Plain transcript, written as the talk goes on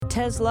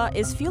Tesla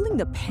is feeling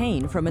the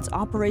pain from its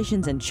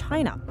operations in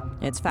China.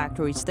 Its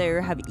factories there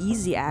have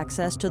easy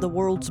access to the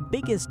world's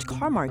biggest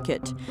car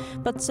market,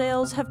 but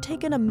sales have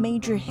taken a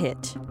major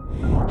hit.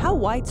 How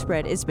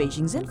widespread is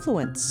Beijing's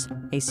influence?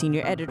 A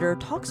senior editor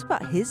talks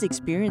about his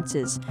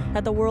experiences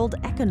at the World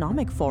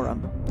Economic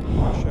Forum.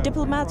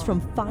 Diplomats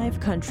from 5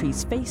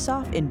 countries face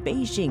off in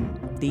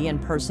Beijing. The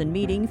in-person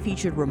meeting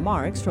featured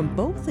remarks from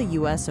both the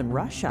U.S. and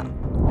Russia.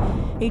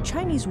 A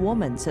Chinese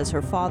woman says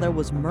her father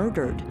was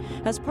murdered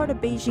as part of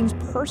Beijing's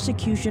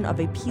persecution of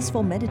a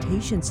peaceful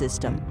meditation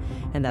system,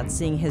 and that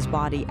seeing his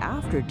body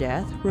after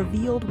death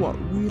revealed what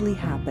really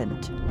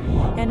happened.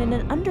 And in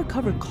an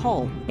undercover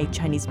call, a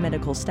Chinese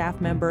medical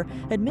staff member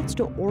admits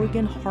to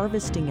organ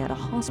harvesting at a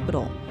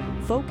hospital,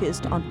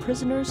 focused on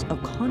prisoners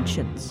of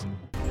conscience.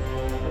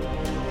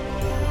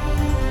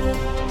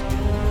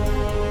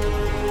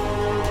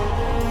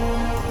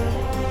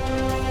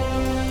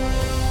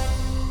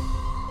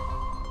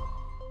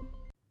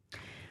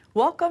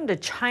 Welcome to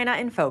China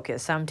in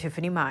Focus. I'm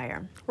Tiffany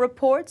Meyer.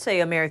 Reports say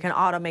American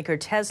automaker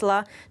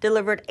Tesla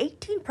delivered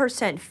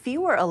 18%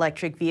 fewer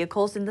electric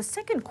vehicles in the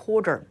second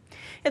quarter.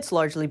 It's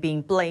largely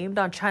being blamed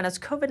on China's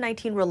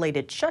COVID-19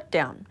 related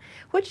shutdown,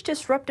 which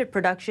disrupted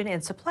production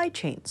and supply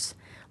chains.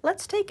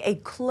 Let's take a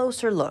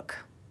closer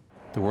look.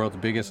 The world's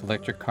biggest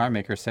electric car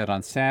maker said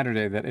on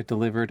Saturday that it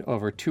delivered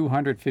over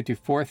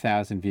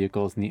 254,000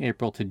 vehicles in the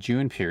April to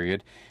June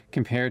period,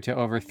 compared to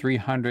over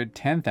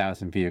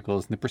 310,000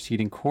 vehicles in the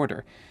preceding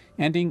quarter,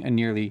 ending a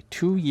nearly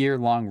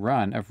 2-year-long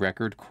run of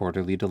record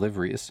quarterly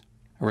deliveries.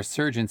 A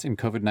resurgence in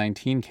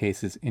COVID-19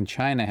 cases in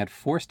China had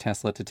forced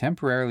Tesla to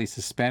temporarily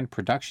suspend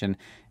production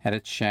at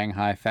its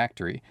Shanghai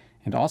factory,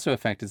 and also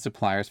affected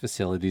suppliers'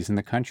 facilities in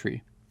the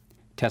country.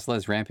 Tesla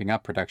is ramping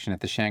up production at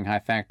the Shanghai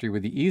factory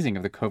with the easing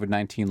of the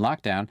COVID-19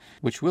 lockdown,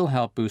 which will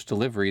help boost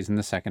deliveries in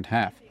the second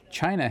half.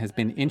 China has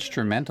been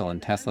instrumental in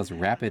Tesla's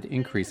rapid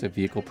increase of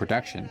vehicle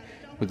production,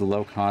 with the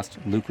low-cost,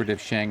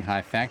 lucrative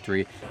Shanghai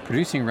factory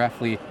producing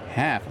roughly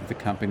half of the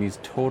company's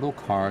total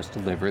cars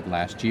delivered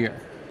last year.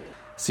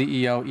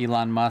 CEO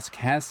Elon Musk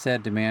has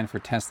said demand for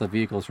Tesla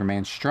vehicles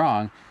remains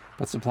strong,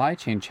 but supply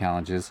chain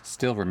challenges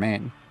still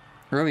remain.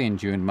 Early in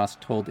June, Musk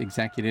told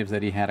executives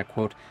that he had a,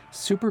 quote,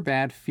 super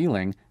bad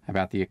feeling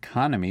about the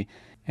economy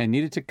and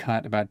needed to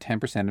cut about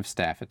 10% of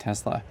staff at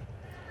Tesla.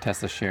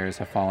 Tesla shares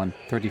have fallen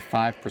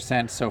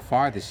 35% so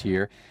far this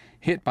year,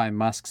 hit by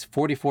Musk's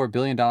 $44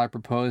 billion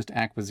proposed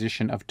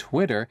acquisition of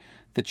Twitter,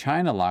 the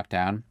China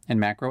lockdown, and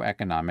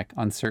macroeconomic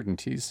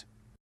uncertainties.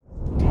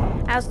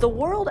 As the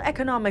World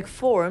Economic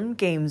Forum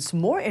gains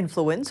more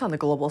influence on the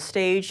global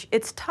stage,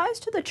 its ties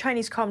to the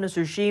Chinese Communist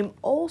regime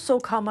also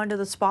come under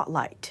the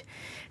spotlight.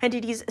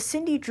 NTD's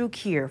Cindy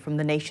Drew-Kier from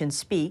The Nation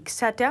Speaks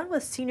sat down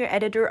with senior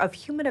editor of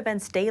Human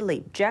Events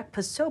Daily, Jack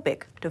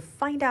Posobiec, to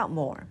find out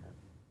more.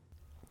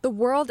 The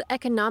World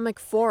Economic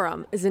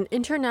Forum is an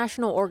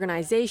international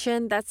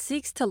organization that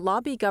seeks to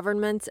lobby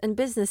governments and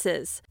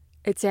businesses.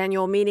 Its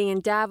annual meeting in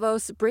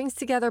Davos brings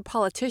together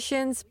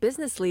politicians,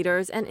 business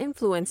leaders, and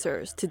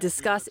influencers to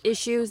discuss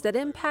issues that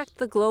impact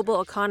the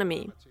global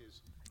economy.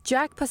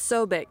 Jack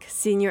Posobiec,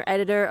 senior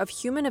editor of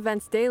Human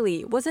Events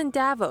Daily, was in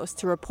Davos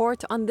to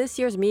report on this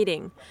year's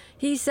meeting.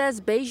 He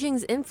says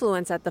Beijing's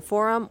influence at the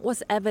forum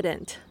was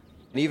evident.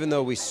 And even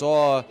though we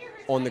saw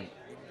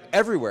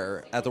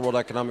everywhere at the World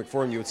Economic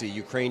Forum, you would see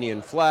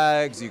Ukrainian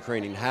flags, the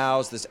Ukrainian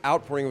house, this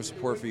outpouring of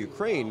support for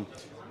Ukraine.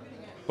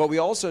 But we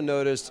also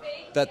noticed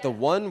that the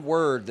one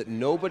word that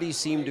nobody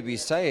seemed to be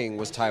saying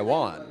was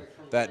Taiwan.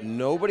 That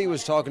nobody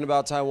was talking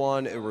about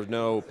Taiwan. There were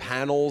no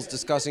panels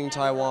discussing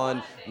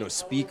Taiwan. No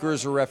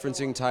speakers were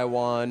referencing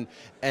Taiwan.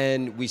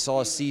 And we saw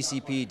a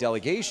CCP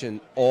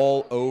delegation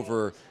all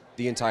over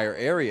the entire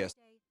area.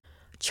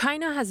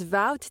 China has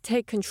vowed to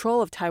take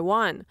control of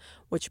Taiwan,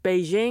 which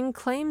Beijing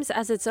claims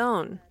as its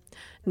own,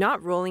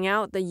 not ruling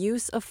out the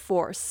use of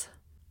force.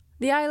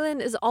 The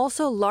island is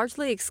also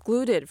largely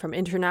excluded from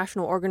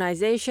international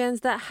organizations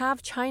that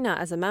have China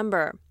as a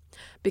member.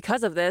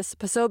 Because of this,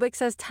 Posobiec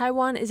says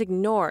Taiwan is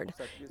ignored,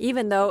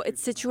 even though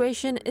its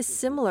situation is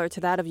similar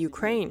to that of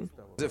Ukraine.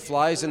 It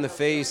flies in the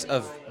face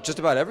of just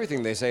about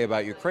everything they say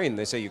about Ukraine.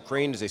 They say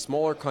Ukraine is a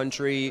smaller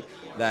country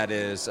that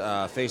is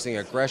facing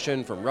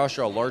aggression from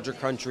Russia, a larger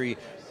country.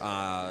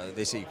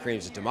 They say Ukraine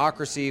is a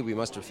democracy. We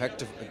must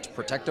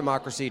protect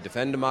democracy,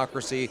 defend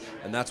democracy,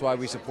 and that's why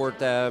we support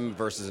them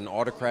versus an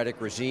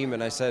autocratic regime.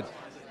 And I said,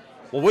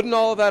 well, wouldn't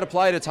all of that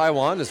apply to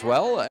Taiwan as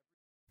well?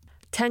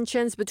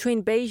 Tensions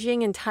between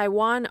Beijing and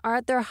Taiwan are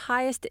at their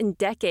highest in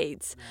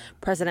decades.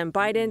 President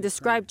Biden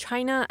described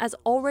China as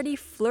already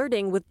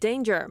flirting with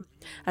danger,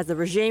 as the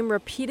regime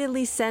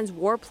repeatedly sends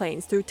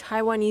warplanes through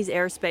Taiwanese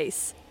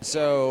airspace.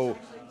 So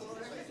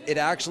it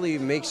actually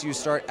makes you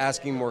start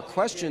asking more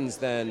questions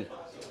than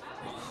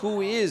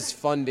who is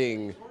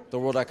funding the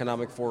World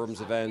Economic Forum's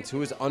events,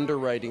 who is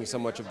underwriting so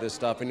much of this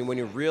stuff, and when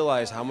you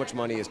realize how much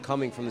money is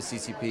coming from the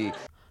CCP.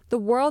 The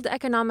World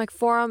Economic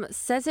Forum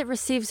says it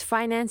receives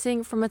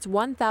financing from its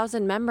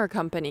 1,000 member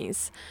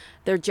companies.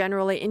 They're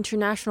generally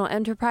international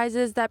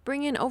enterprises that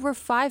bring in over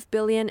 $5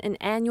 billion in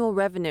annual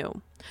revenue.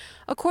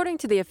 According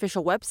to the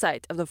official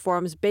website of the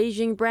forum's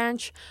Beijing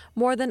branch,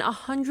 more than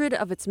 100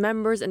 of its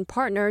members and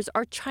partners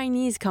are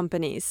Chinese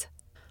companies.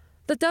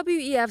 The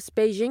WEF's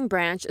Beijing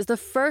branch is the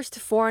first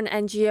foreign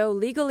NGO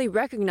legally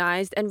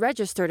recognized and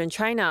registered in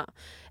China.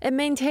 It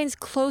maintains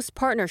close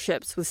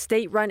partnerships with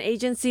state-run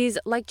agencies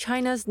like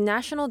China's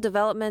National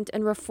Development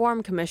and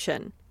Reform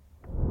Commission.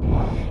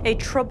 A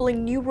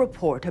troubling new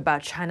report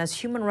about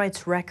China's human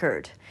rights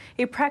record.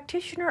 A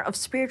practitioner of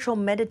spiritual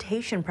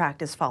meditation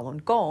practice,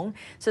 Falun Gong,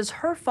 says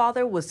her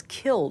father was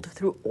killed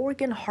through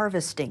organ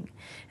harvesting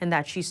and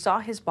that she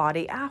saw his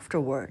body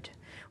afterward.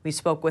 We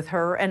spoke with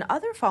her and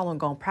other Falun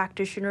Gong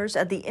practitioners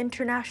at the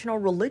International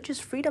Religious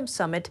Freedom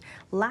Summit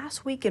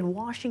last week in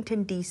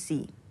Washington,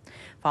 D.C.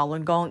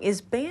 Falun Gong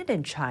is banned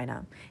in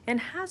China and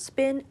has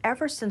been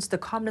ever since the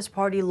Communist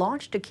Party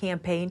launched a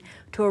campaign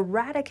to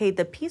eradicate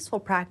the peaceful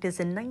practice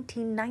in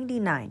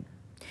 1999.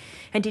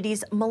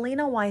 NTD's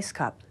Melina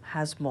Weisskopf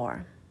has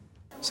more.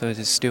 So it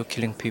is still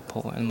killing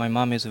people, and my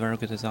mom is a very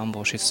good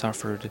example. She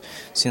suffered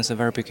since the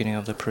very beginning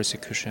of the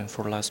persecution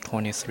for the last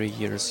 23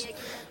 years.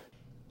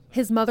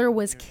 His mother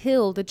was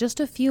killed just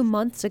a few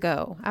months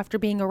ago after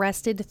being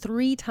arrested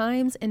 3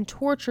 times and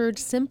tortured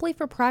simply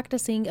for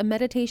practicing a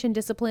meditation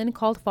discipline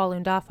called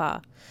Falun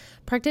Dafa.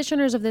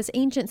 Practitioners of this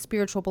ancient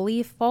spiritual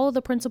belief follow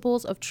the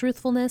principles of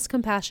truthfulness,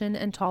 compassion,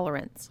 and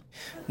tolerance.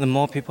 The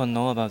more people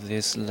know about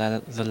this,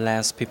 the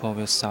less people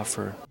will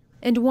suffer.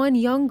 And one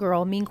young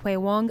girl, Minghui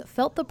Wang,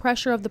 felt the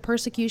pressure of the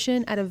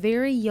persecution at a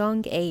very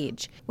young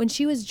age. When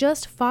she was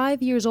just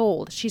 5 years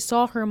old, she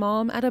saw her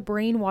mom at a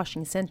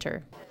brainwashing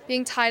center.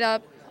 Being tied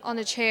up on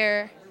a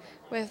chair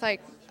with like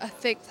a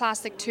thick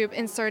plastic tube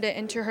inserted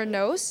into her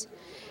nose,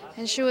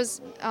 and she was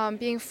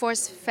being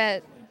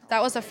force-fed.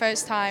 That was the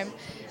first time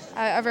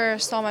I ever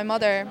saw my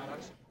mother.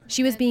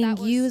 She was being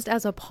used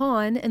as a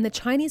pawn in the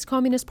Chinese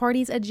Communist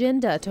Party's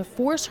agenda to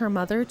force her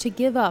mother to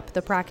give up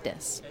the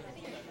practice.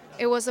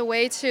 It was a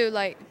way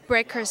to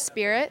break her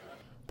spirit.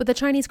 But the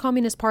Chinese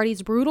Communist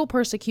Party's brutal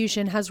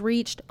persecution has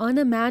reached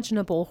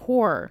unimaginable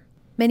horror.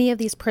 Many of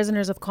these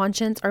prisoners of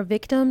conscience are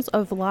victims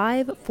of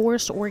live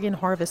forced organ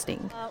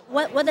harvesting.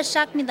 What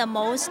shocked me the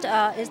most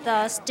is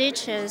the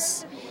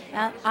stitches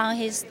on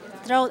his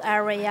throat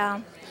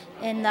area,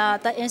 and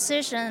the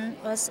incision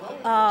was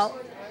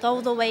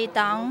all the way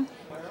down,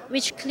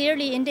 which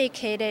clearly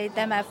indicated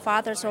that my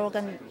father's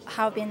organ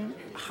had been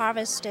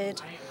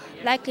harvested,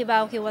 likely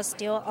while he was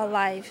still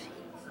alive.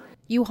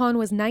 Yuhan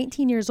was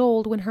 19 years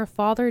old when her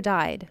father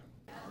died.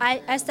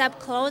 I stepped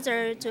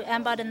closer to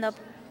unbutton the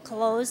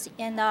clothes,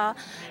 and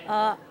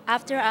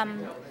after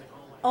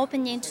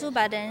opening 2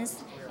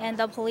 buttons, and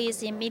the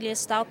police immediately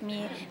stopped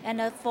me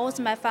and forced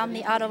my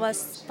family out of a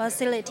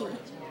facility.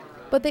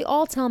 But they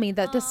all tell me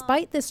that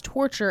despite this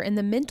torture and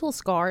the mental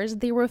scars,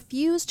 they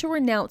refuse to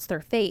renounce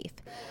their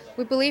faith.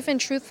 We believe in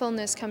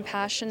truthfulness,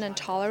 compassion, and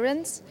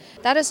tolerance.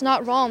 That is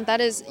not wrong. That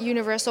is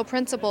universal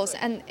principles,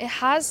 and it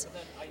has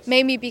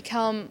made me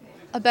become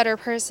a better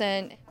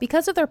person.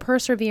 Because of their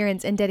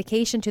perseverance and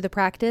dedication to the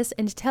practice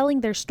and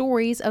telling their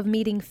stories of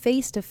meeting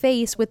face to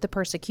face with the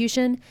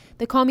persecution,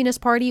 the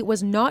Communist Party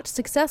was not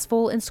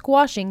successful in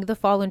squashing the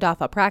Falun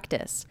Dafa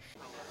practice.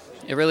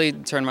 It really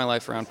turned my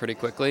life around pretty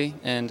quickly,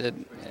 and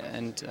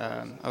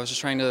I was just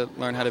trying to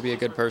learn how to be a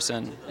good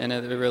person, and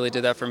it really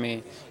did that for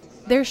me.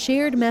 Their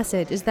shared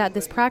message is that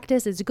this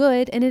practice is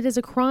good and it is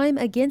a crime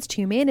against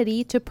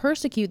humanity to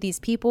persecute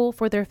these people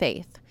for their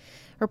faith.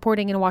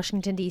 Reporting in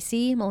Washington,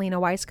 D.C., Melina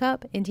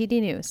Weisskopf,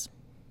 NTD News.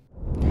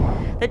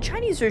 The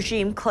Chinese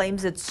regime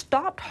claims it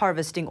stopped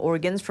harvesting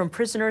organs from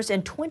prisoners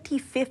in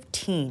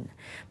 2015.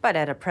 But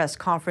at a press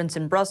conference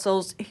in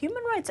Brussels,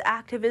 human rights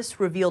activists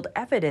revealed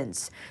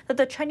evidence that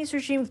the Chinese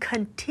regime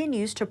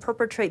continues to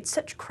perpetrate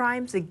such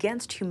crimes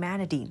against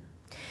humanity.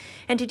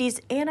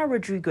 NTD's Anna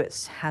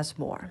Rodriguez has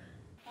more.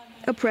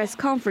 A press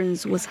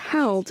conference was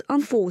held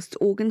on forced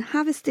organ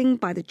harvesting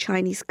by the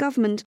Chinese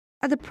government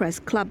at the Press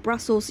Club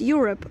Brussels,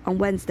 Europe on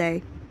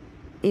Wednesday.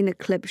 In a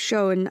clip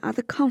shown at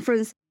the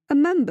conference, a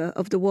member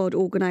of the World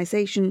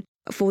Organization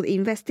for the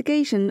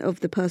Investigation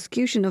of the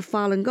Persecution of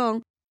Falun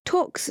Gong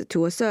talks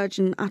to a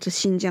surgeon at a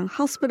Xinjiang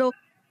hospital,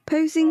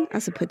 posing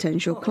as a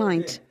potential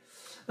client.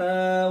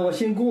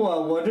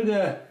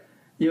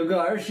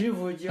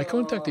 I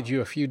contacted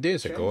you a few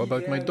days ago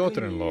about my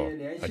daughter-in-law.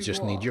 I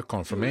just need your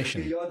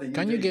confirmation.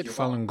 Can you get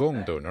Falun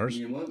Gong donors?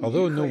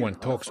 Although no one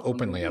talks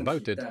openly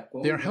about it,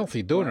 they are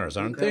healthy donors,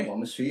 aren't they?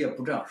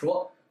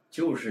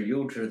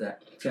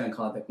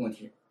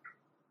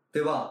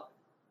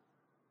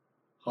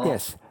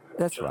 Yes,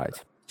 that's right.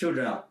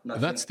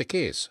 That's the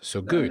case,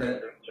 so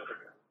good.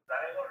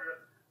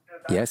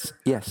 Yes,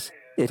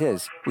 it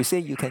is. We say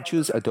you can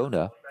choose a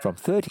donor from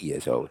 30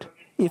 years old.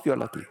 If you're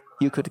lucky,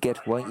 you could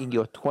get one in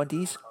your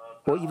 20s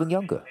or even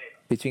younger,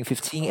 between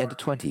 15 and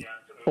 20.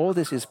 All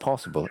this is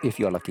possible if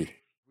you're lucky.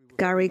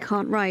 Gary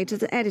Cartwright,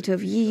 the editor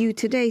of EU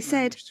Today,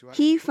 said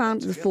he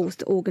found the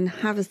forced organ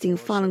harvesting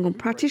Falun Gong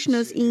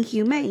practitioners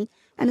inhumane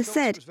and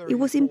said it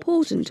was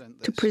important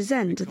to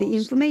present the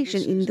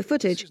information in the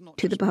footage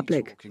to the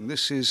public.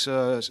 This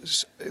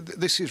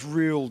is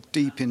real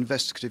deep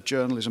investigative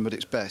journalism at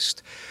its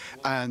best,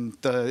 and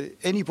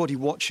anybody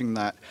watching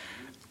that,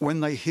 when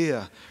they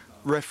hear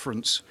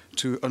reference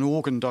to an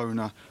organ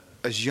donor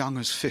as young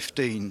as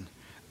 15,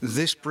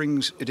 this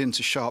brings it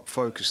into sharp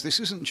focus. This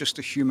isn't just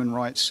a human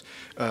rights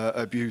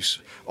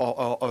abuse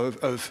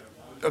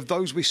of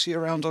those we see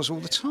around us all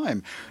the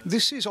time.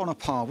 This is on a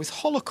par with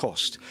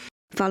Holocaust.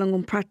 Falun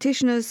Gong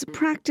practitioners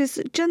practice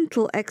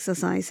gentle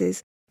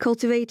exercises,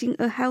 cultivating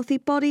a healthy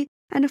body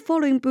and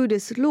following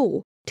Buddhist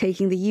law,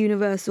 taking the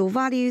universal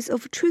values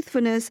of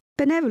truthfulness,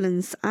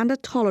 benevolence and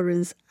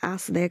tolerance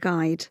as their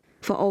guide.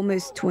 For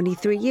almost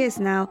 23 years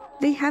now,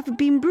 they have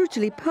been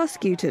brutally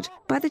persecuted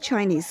by the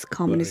Chinese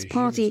Communist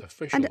Party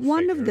and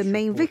one of the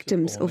main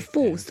victims of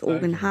forced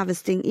organ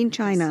harvesting in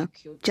China.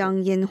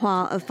 Zhang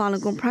Yanhua, a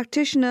Falun Gong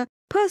practitioner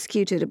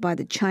persecuted by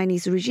the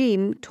Chinese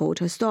regime, told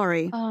her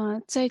story.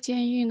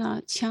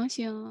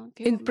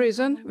 In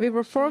prison, we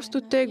were forced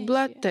to take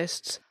blood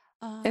tests,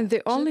 and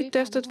they only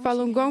tested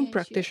Falun Gong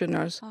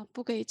practitioners.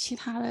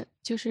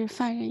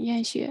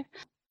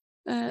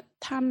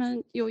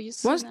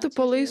 Once the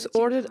police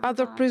ordered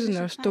other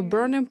prisoners to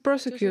burn and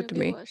persecute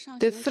me,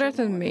 they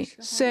threatened me,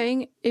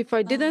 saying if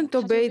I didn't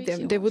obey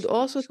them, they would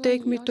also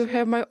take me to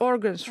have my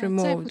organs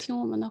removed.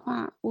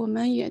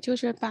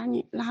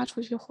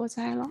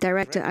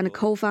 Director and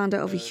co-founder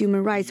of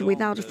Human Rights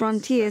Without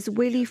Frontiers,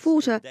 Willie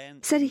Forter,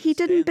 said he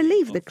didn't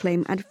believe the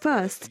claim at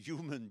first,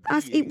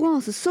 as it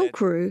was so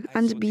cruel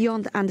and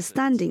beyond the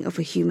understanding of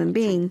a human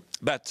being.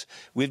 But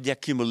with the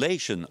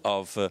accumulation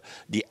of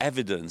the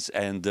evidence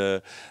and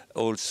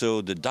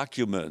also the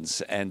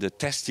documents and the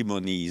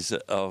testimonies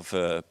of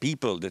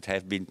people that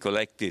have been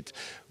collected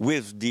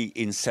with the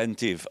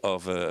incentive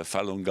of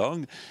Falun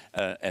Gong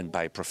and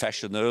by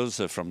professionals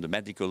from the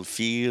medical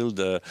field,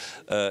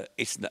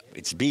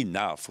 it's been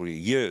now for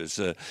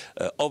years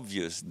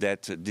obvious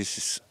that this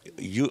is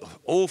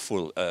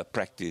awful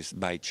practice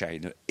by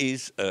China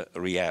is a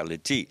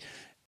reality.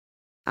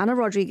 Anna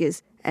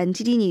Rodriguez,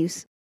 NTD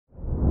News.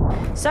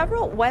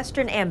 Several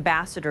Western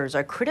ambassadors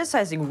are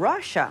criticizing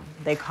Russia.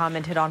 They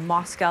commented on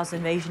Moscow's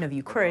invasion of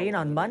Ukraine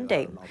on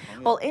Monday,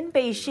 while in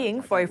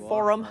Beijing for a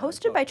forum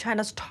hosted by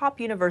China's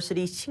top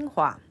university,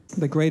 Tsinghua.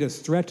 The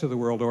greatest threat to the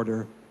world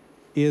order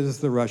is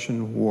the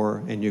Russian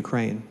war in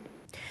Ukraine.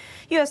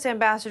 U.S.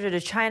 Ambassador to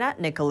China,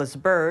 Nicholas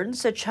Burns,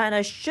 said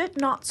China should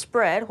not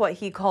spread what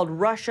he called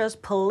Russia's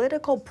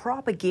political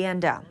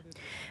propaganda,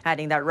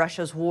 adding that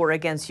Russia's war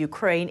against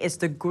Ukraine is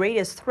the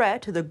greatest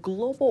threat to the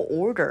global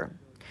order.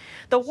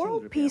 The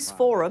World Peace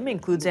Forum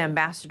includes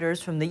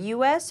ambassadors from the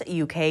U.S.,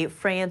 UK,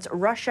 France,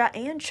 Russia,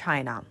 and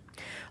China.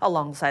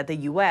 Alongside the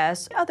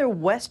U.S., other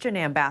Western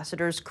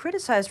ambassadors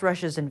criticized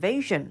Russia's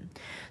invasion,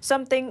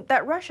 something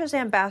that Russia's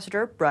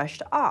ambassador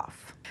brushed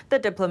off. The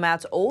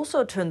diplomats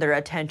also turned their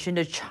attention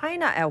to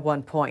China at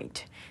one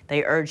point.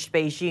 They urged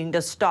Beijing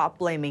to stop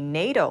blaming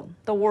NATO,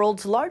 the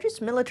world's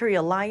largest military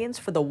alliance,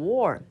 for the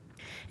war.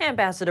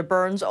 Ambassador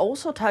Burns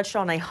also touched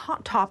on a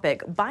hot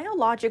topic: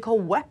 biological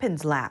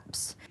weapons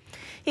labs.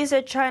 He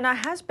said China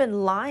has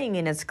been lying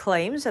in its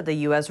claims that the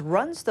U.S.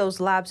 runs those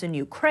labs in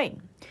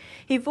Ukraine.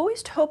 He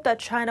voiced hope that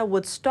China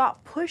would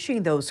stop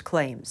pushing those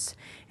claims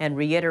and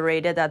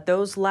reiterated that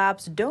those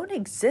labs don't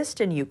exist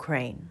in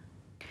Ukraine.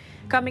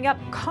 Coming up,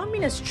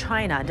 Communist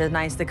China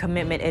denies the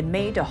commitment it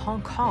made to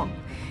Hong Kong.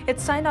 It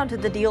signed onto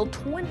the deal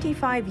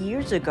 25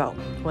 years ago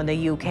when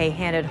the UK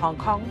handed Hong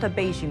Kong to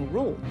Beijing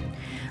rule.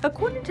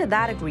 According to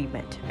that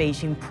agreement,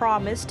 Beijing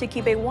promised to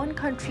keep a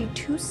one-country,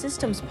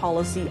 two-systems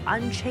policy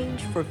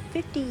unchanged for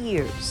 50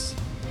 years.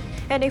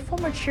 And a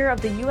former chair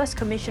of the U.S.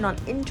 Commission on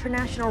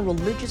International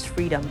Religious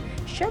Freedom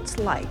sheds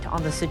light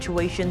on the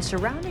situation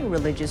surrounding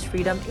religious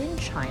freedom in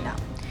China.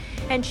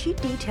 And she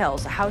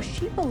details how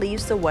she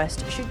believes the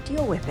West should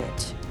deal with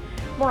it.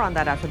 More on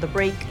that after the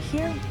break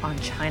here on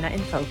China in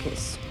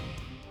Focus.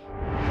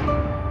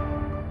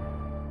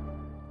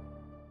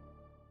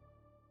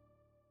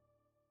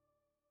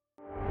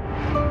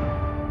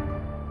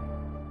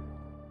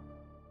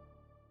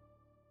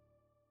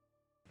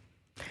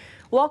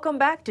 Welcome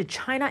back to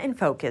China in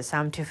Focus.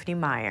 I'm Tiffany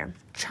Meyer.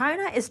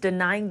 China is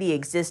denying the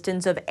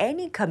existence of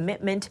any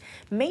commitment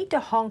made to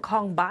Hong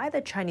Kong by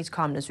the Chinese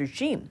Communist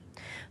regime.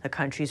 The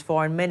country's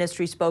foreign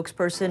ministry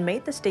spokesperson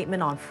made the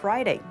statement on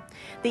Friday,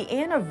 the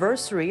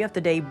anniversary of the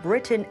day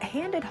Britain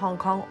handed Hong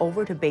Kong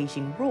over to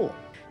Beijing rule.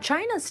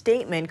 China's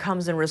statement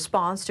comes in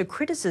response to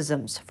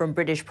criticisms from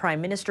British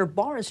Prime Minister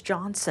Boris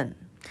Johnson.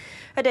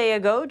 A day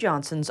ago,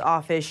 Johnson's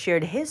office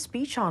shared his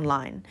speech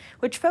online,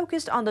 which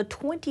focused on the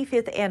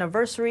 25th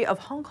anniversary of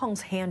Hong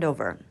Kong's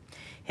handover.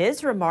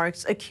 His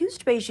remarks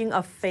accused Beijing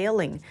of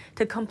failing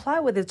to comply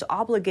with its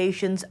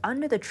obligations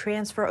under the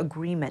transfer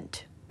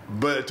agreement.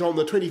 But on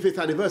the 25th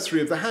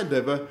anniversary of the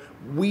handover,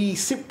 we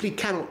simply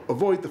cannot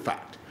avoid the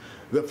fact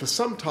that for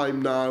some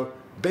time now,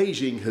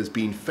 Beijing has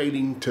been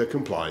failing to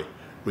comply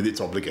with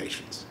its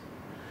obligations.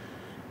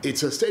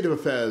 It's a state of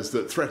affairs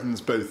that threatens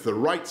both the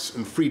rights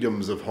and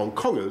freedoms of Hong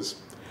Kongers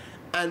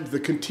and the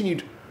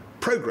continued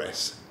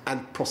progress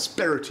and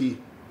prosperity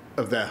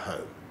of their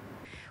home.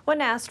 When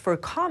asked for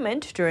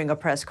comment during a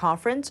press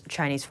conference,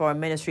 Chinese Foreign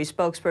Ministry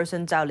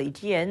spokesperson Zhao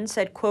Lijian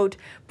said, quote,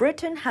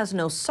 Britain has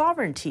no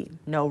sovereignty,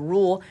 no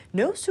rule,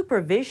 no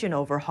supervision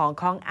over Hong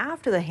Kong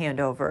after the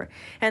handover,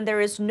 and there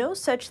is no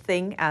such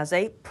thing as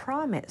a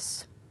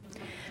promise.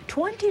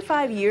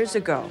 25 years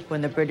ago,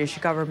 when the British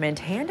government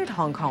handed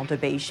Hong Kong to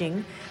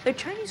Beijing, the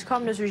Chinese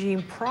Communist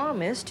regime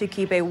promised to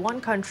keep a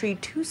one country,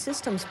 two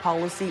systems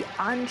policy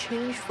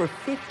unchanged for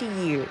 50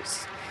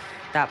 years.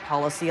 That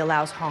policy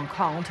allows Hong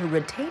Kong to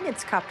retain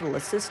its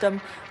capitalist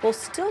system while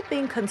still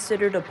being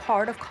considered a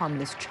part of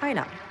Communist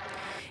China.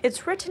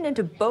 It's written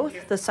into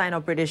both the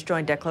Sino-British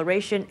Joint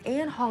Declaration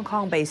and Hong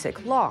Kong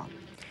Basic Law.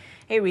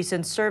 A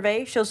recent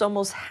survey shows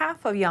almost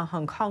half of young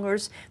Hong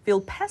Kongers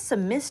feel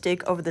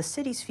pessimistic over the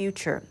city's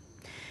future.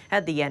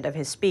 At the end of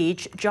his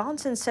speech,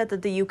 Johnson said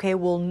that the UK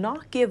will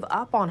not give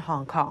up on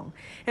Hong Kong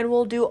and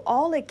will do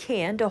all it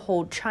can to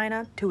hold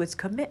China to its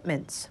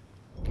commitments.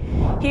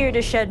 Here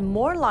to shed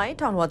more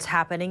light on what's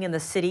happening in the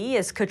city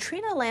is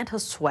Katrina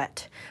Lantos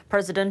Sweat,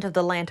 president of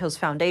the Lantos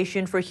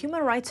Foundation for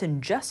Human Rights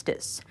and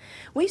Justice.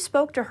 We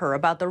spoke to her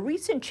about the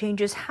recent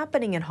changes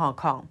happening in Hong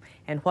Kong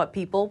and what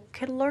people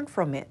can learn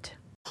from it.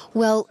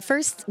 Well,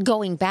 first,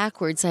 going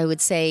backwards, I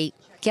would say,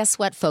 guess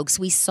what, folks?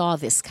 We saw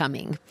this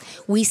coming.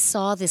 We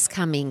saw this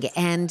coming.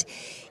 And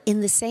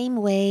in the same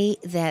way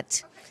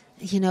that,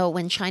 you know,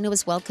 when China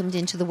was welcomed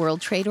into the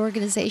World Trade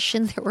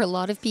Organization, there were a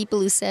lot of people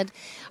who said,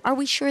 are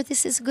we sure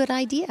this is a good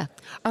idea?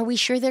 Are we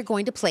sure they're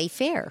going to play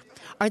fair?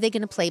 Are they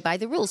going to play by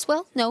the rules?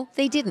 Well, no,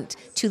 they didn't,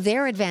 to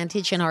their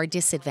advantage and our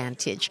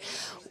disadvantage.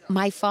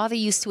 My father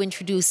used to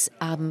introduce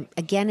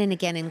again and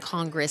again in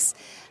Congress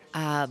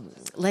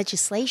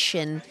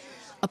legislation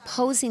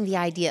opposing the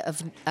idea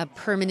of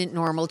permanent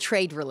normal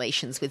trade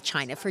relations with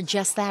China for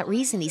just that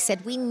reason. He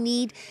said we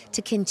need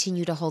to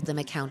continue to hold them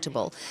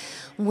accountable.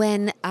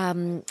 When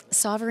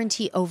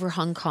sovereignty over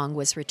Hong Kong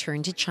was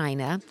returned to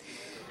China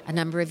a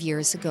number of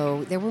years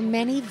ago, there were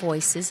many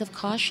voices of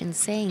caution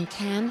saying,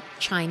 can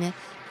China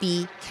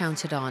be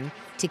counted on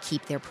to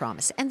keep their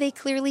promise? And they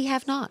clearly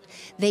have not.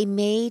 They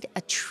made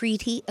a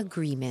treaty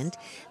agreement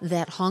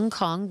that Hong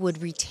Kong would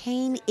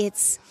retain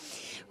its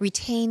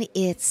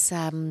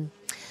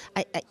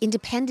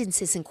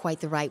independence isn't quite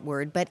the right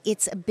word, but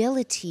its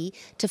ability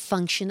to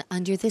function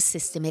under the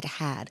system it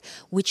had,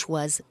 which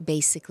was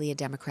basically a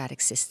democratic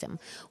system.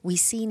 We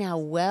see now,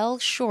 well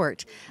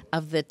short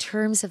of the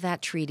terms of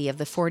that treaty, of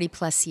the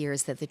 40-plus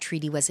years that the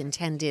treaty was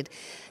intended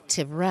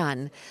to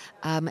run,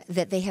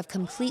 that they have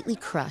completely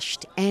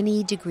crushed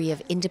any degree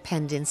of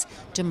independence,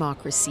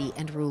 democracy,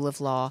 and rule of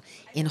law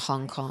in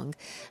Hong Kong.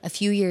 A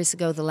few years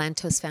ago, the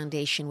Lantos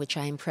Foundation, which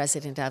I am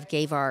president of,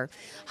 gave our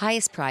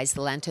highest prize,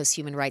 the Lantos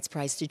Human Rights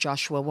Prize, to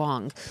Joshua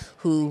Wong,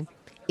 who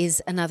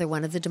is another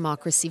one of the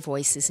democracy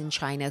voices in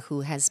China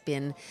who has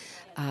been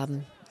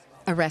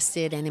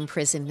arrested and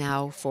imprisoned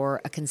now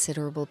for a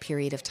considerable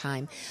period of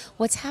time.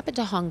 What's happened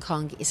to Hong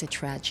Kong is a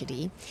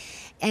tragedy,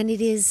 and it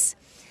is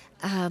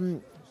a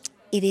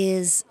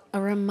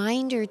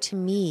reminder to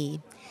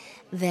me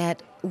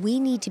that we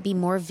need to be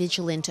more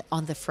vigilant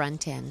on the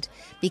front end,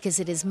 because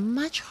it is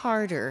much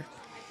harder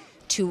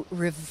to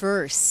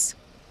reverse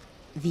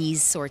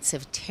these sorts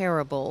of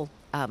terrible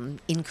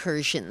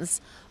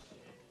incursions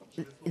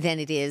than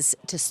it is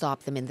to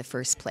stop them in the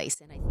first place.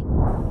 And I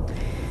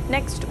think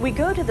next, we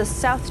go to the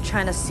South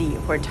China Sea,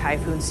 where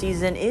typhoon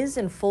season is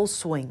in full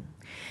swing.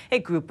 A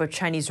group of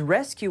Chinese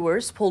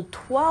rescuers pulled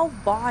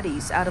 12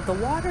 bodies out of the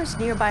waters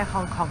nearby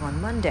Hong Kong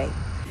on Monday.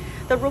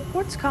 The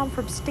reports come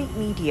from state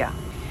media.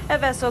 A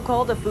vessel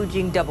called the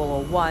Fujing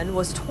 001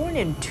 was torn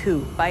in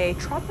two by a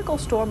tropical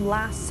storm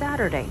last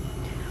Saturday.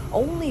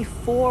 Only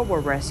 4 were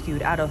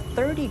rescued out of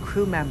 30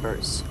 crew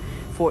members.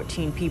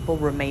 14 people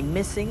remain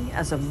missing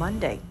as of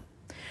Monday.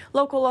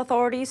 Local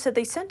authorities said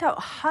they sent out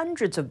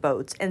hundreds of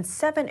boats and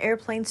 7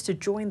 airplanes to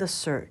join the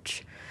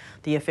search.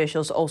 The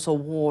officials also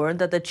warned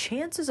that the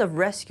chances of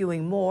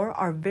rescuing more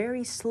are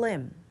very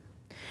slim.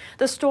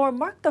 The storm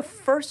marked the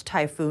first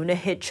typhoon to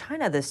hit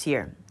China this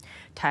year.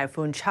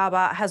 Typhoon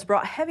Chaba has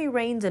brought heavy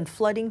rains and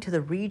flooding to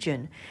the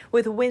region,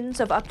 with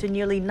winds of up to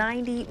nearly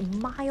 90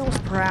 miles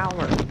per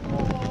hour.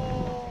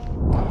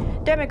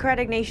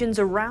 Democratic nations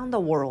around the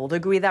world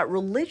agree that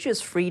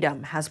religious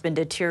freedom has been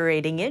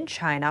deteriorating in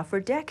China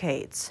for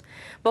decades.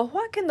 But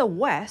what can the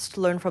West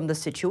learn from the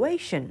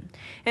situation?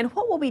 And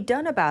what will be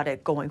done about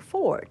it going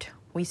forward?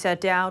 We sat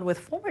down with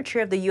former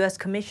chair of the U.S.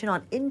 Commission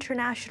on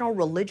International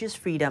Religious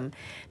Freedom,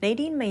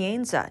 Nadine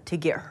Mayenza, to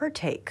get her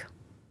take.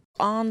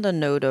 On the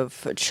note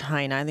of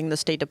China, I think the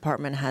State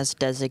Department has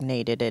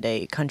designated it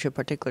a country of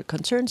particular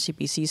concern,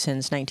 CPC,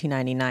 since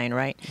 1999,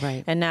 right?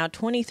 Right. And now,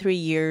 23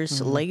 years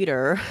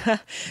later,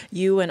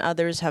 you and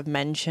others have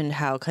mentioned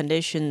how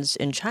conditions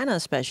in China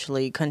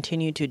especially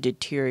continue to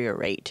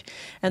deteriorate.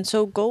 And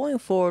so going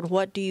forward,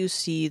 what do you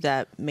see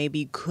that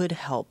maybe could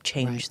help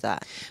change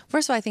that?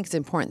 First of all, I think it's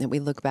important that we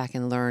look back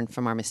and learn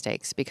from our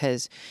mistakes,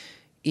 because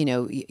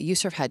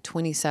USCIRF had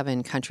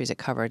 27 countries it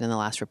covered in the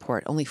last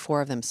report. Only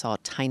 4 of them saw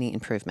tiny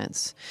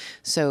improvements.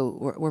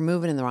 So we're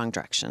moving in the wrong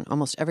direction.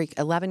 Almost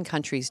 11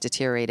 countries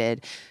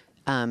deteriorated.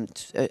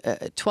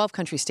 12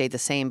 countries stayed the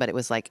same, but it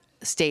was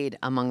stayed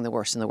among the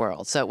worst in the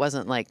world. So it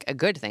wasn't like a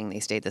good thing they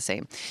stayed the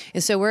same.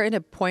 And so we're at a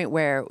point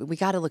where we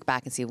got to look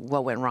back and see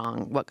what went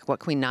wrong, what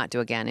can we not do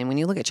again. And when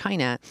you look at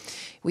China,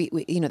 we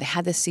they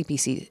had this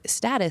CPC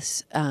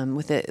status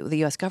with the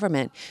U.S.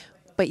 government,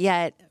 but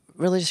yet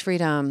religious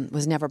freedom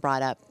was never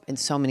brought up in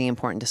so many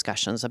important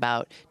discussions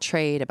about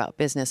trade, about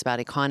business, about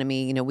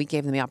economy. We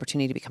gave them the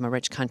opportunity to become a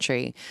rich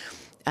country,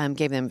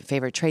 gave them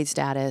favored trade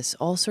status,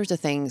 all sorts of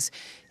things,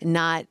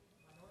 not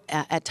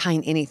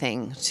tying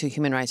anything to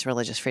human rights or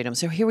religious freedom.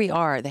 So here we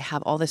are. They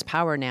have all this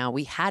power now.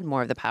 We had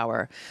more of the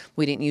power.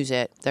 We didn't use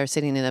it. They're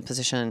sitting in a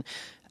position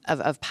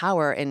of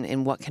power,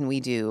 and what can we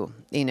do,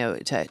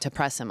 to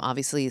press them?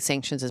 Obviously,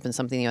 sanctions has been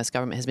something the U.S.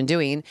 government has been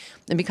doing.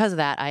 And because of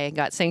that, I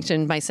got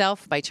sanctioned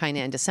myself by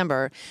China in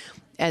December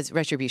as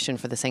retribution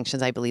for the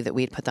sanctions I believe that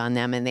we had put on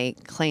them. And they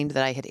claimed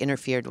that I had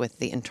interfered with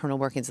the internal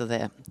workings of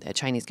the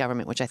Chinese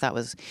government, which I thought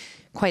was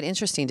quite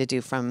interesting to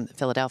do from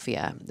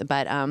Philadelphia.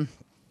 But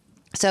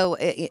So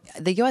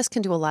the U.S.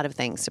 can do a lot of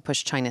things to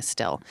push China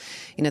still.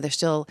 They're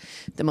still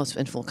the most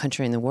influential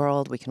country in the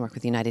world. We can work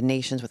with the United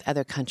Nations, with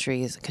other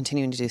countries,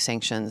 continuing to do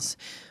sanctions.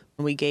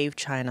 We gave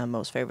China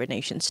most favored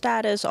nation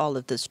status, all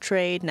of this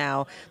trade.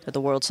 Now they're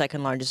the world's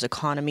second largest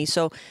economy.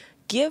 So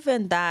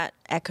given that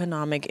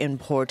economic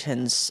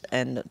importance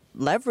and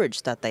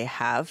leverage that they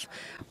have,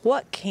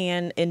 what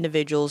can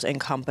individuals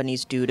and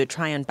companies do to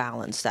try and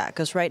balance that?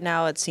 Because right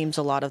now it seems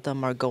a lot of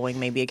them are going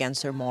maybe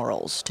against their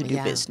morals to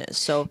do business.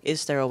 So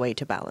is there a way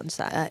to balance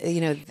that?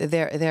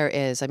 There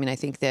is. I mean, I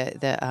think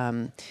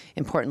the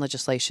important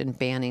legislation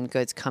banning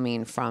goods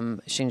coming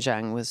from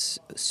Xinjiang was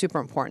super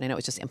important, and it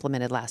was just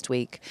implemented last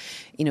week.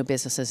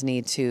 Businesses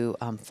need to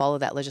follow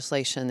that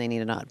legislation. They need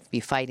to not be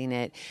fighting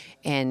it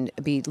and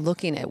be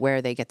looking at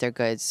where they get their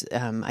goods.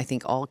 I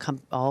think all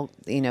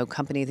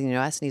companies in the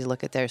U.S. need to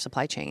look at their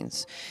supply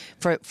chains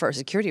for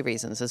security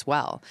reasons as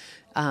well.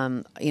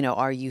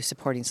 Are you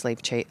supporting slave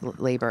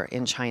labor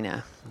in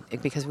China?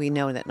 Because we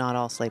know that not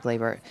all slave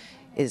labor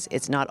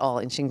it's not all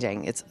in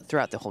Xinjiang. It's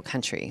throughout the whole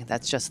country.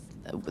 That's just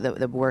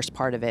the worst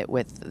part of it,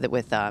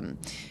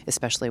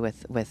 especially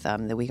with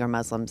the Uyghur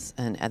Muslims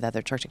and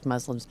other Turkic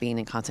Muslims being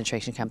in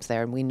concentration camps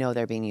there. And we know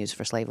they're being used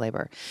for slave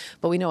labor,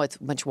 but we know it's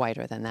much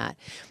wider than that.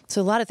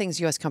 So a lot of things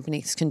U.S.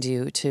 companies can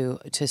do to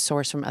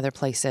source from other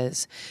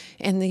places,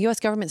 and the U.S.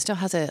 government still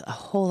has a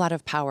whole lot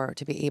of power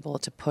to be able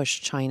to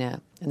push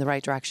China in the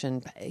right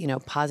direction.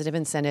 Positive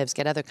incentives,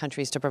 get other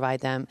countries to provide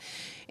them,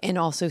 and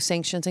also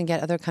sanctions and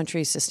get other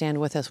countries to stand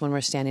with us when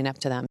we're standing up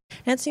to them.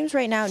 And it seems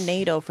right now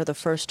NATO, for the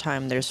first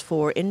time, there's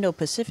 4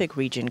 Indo-Pacific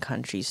region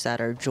countries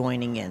that are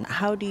joining in.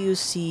 How do you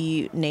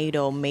see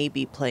NATO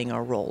maybe playing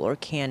a role, or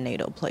can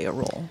NATO play a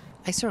role?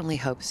 I certainly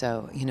hope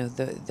so.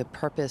 The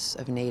purpose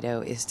of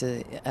NATO is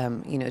to,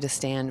 to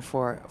stand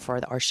for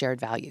our shared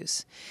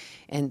values.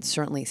 And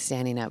certainly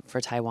standing up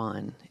for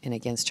Taiwan and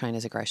against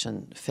China's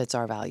aggression fits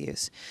our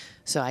values.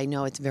 So I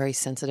know it's very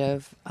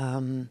sensitive.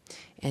 And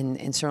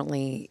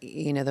certainly,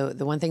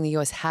 the one thing the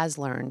U.S. has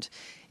learned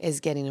is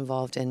getting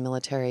involved in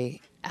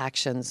military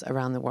actions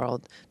around the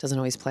world doesn't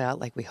always play out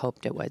like we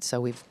hoped it would.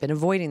 So we've been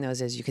avoiding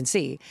those, as you can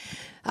see.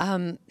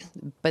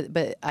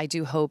 But I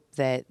do hope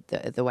that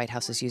the White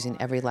House is using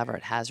every lever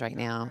it has right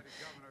now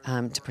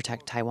to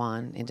protect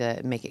Taiwan and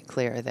to make it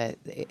clear that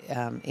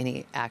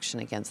any action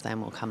against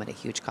them will come at a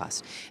huge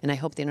cost. And I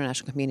hope the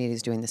international community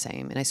is doing the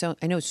same. And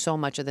I know so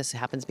much of this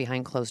happens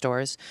behind closed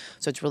doors,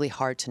 so it's really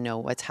hard to know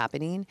what's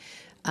happening.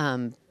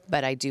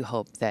 But I do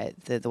hope that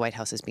the White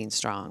House is being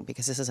strong,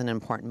 because this is an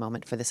important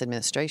moment for this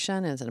administration,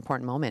 and it's an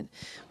important moment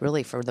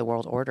really for the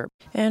world order.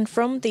 And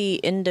from the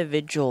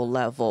individual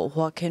level,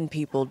 what can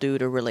people do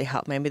to really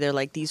help? Maybe they're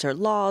like, these are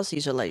laws,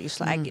 these are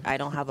legislation, I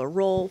don't have a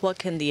role. What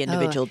can the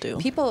individual do?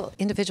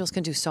 Individuals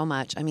can do so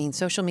much. I mean,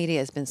 social media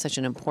has been such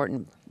an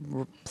important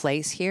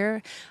place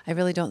here. I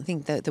really don't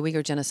think that the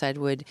Uyghur genocide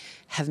would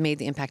have made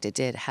the impact it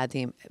did had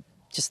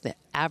just the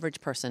average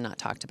person not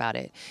talked about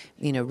it,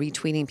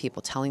 retweeting people,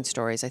 telling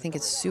stories. I think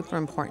it's super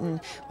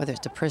important, whether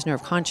it's a prisoner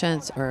of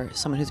conscience or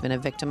someone who's been a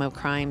victim of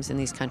crimes in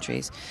these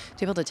countries, to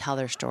be able to tell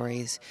their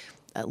stories.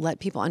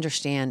 Let people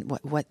understand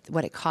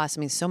what it costs.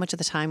 I mean, so much of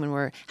the time when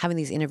we're having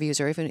these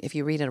interviews, or even if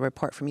you read a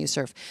report from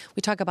USCIRF,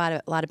 we talk about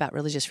a lot about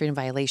religious freedom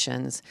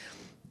violations.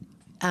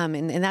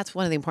 And that's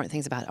one of the important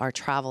things about our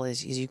travel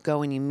is you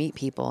go and you meet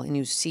people and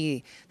you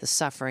see the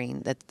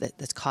suffering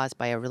that's caused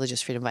by a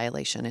religious freedom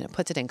violation, and it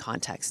puts it in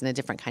context in a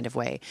different kind of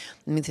way.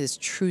 I mean, there's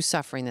true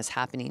suffering that's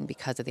happening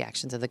because of the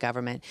actions of the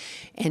government,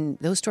 and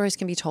those stories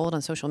can be told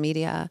on social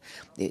media.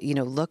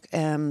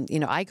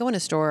 I go in a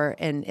store,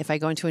 and if I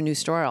go into a new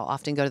store, I'll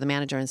often go to the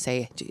manager and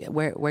say,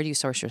 where do you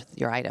source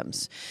your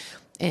items?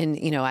 And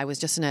I was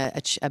just in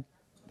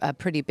a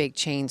pretty big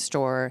chain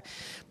store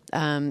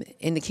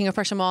in the King of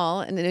Prussia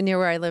Mall near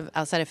where I live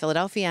outside of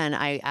Philadelphia, and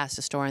I asked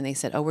a store and they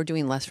said, oh, we're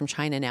doing less from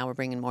China now. We're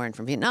bringing more in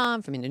from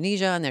Vietnam, from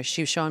Indonesia, and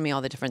she was showing me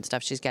all the different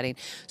stuff she's getting.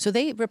 So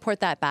they report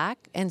that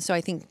back, and so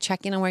I think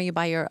checking on where you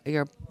buy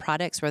your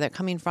products, where they're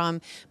coming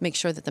from, make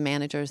sure that the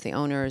managers, the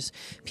owners,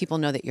 people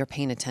know that you're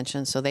paying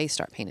attention, so they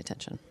start paying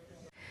attention.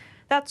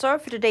 That's all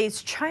for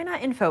today's China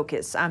in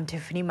Focus. I'm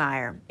Tiffany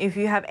Meyer. If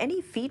you have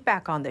any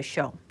feedback on this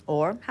show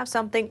or have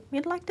something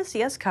you'd like to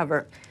see us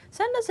cover,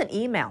 send us an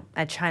email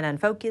at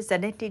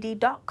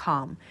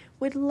chinainfocus@ntd.com.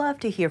 We'd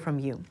love to hear from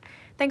you.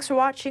 Thanks for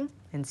watching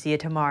and see you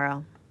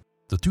tomorrow.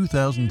 The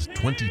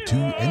 2022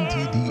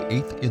 NTD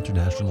 8th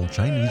International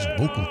Chinese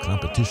Vocal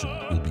Competition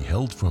will be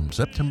held from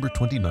September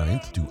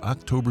 29th to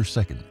October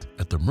 2nd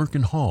at the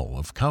Merkin Hall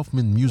of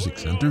Kaufman Music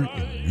Center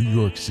in New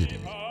York City.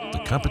 The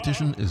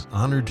competition is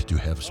honored to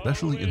have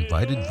specially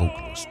invited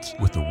vocalists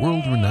with the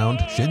world-renowned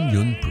Shen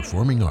Yun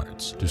Performing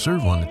Arts to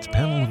serve on its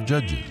panel of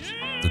judges.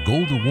 The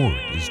gold award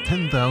is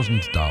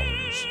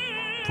 $10,000.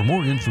 For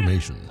more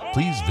information,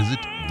 please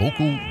visit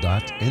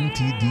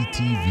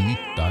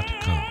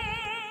vocal.ntdtv.com.